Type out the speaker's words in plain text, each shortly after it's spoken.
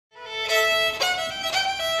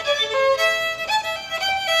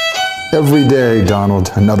Every day,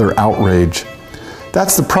 Donald, another outrage.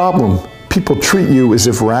 That's the problem. People treat you as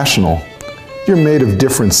if rational. You're made of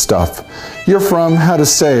different stuff. You're from, how to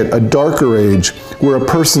say it, a darker age, where a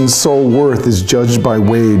person's sole worth is judged by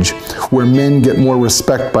wage, where men get more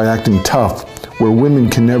respect by acting tough, where women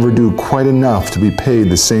can never do quite enough to be paid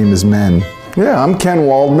the same as men. Yeah, I'm Ken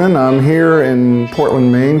Waldman. I'm here in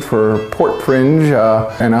Portland, Maine for PortFringe,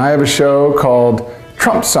 and I have a show called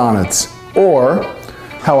Trump Sonnets, or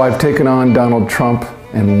How I've Taken on Donald Trump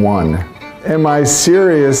and Won. Am I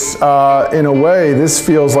serious? In a way, this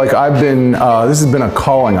feels like this has been a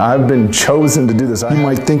calling. I've been chosen to do this. You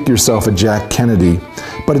might think yourself a Jack Kennedy,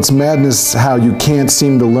 but it's madness how you can't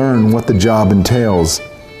seem to learn what the job entails.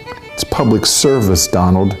 It's public service,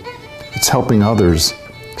 Donald. It's helping others.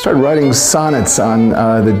 I started writing sonnets on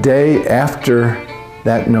the day after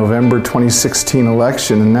that November 2016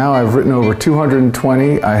 election, and now I've written over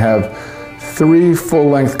 220. I have 3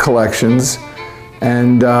 full-length collections,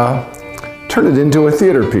 and turned it into a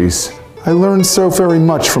theater piece. I learned so very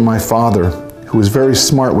much from my father, who was very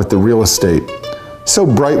smart with the real estate, so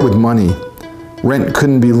bright with money. Rent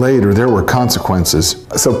couldn't be late or there were consequences.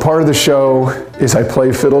 So part of the show is I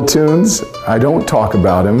play fiddle tunes. I don't talk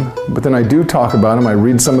about him, but then I do talk about him. I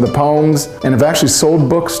read some of the poems, and I've actually sold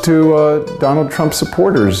books to Donald Trump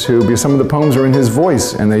supporters because some of the poems are in his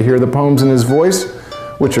voice, and they hear the poems in his voice,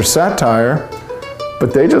 which are satire,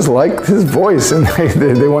 but they just like his voice and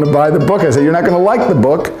they want to buy the book. I say, you're not going to like the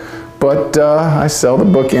book, but I sell the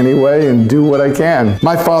book anyway and do what I can.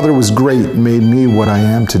 My father was great, made me what I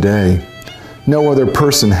am today. No other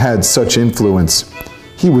person had such influence.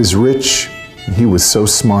 He was rich and he was so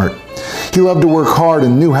smart. He loved to work hard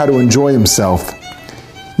and knew how to enjoy himself.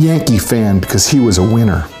 Yankee fan because he was a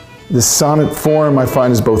winner. This sonnet form I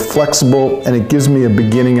find is both flexible and it gives me a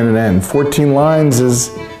beginning and an end. 14 lines is,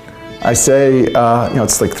 I say,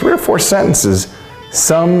 it's like 3 or 4 sentences.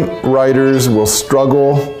 Some writers will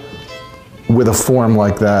struggle with a form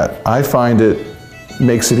like that. I find it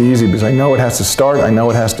makes it easy because I know it has to start, I know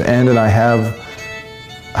it has to end, and I have,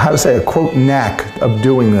 how to say, a quote knack of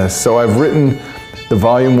doing this. So I've written the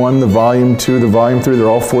volume 1, the volume 2, the volume 3. They're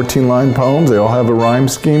all 14-line poems. They all have a rhyme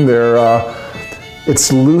scheme.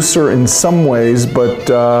 It's looser in some ways, but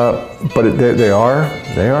they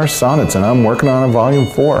are sonnets, and I'm working on a volume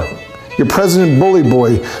 4. Your President Bully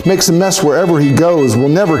Boy makes a mess wherever he goes, will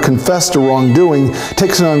never confess to wrongdoing,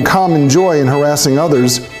 takes an uncommon joy in harassing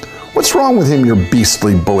others. What's wrong with him, your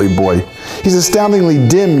beastly bully boy? He's astoundingly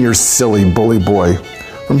dim, your silly bully boy.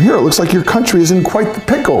 From here it looks like your country is in quite the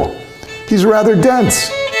pickle. He's rather dense.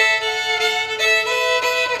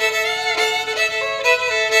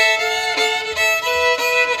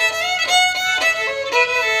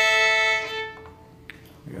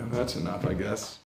 Yeah, that's enough, I guess.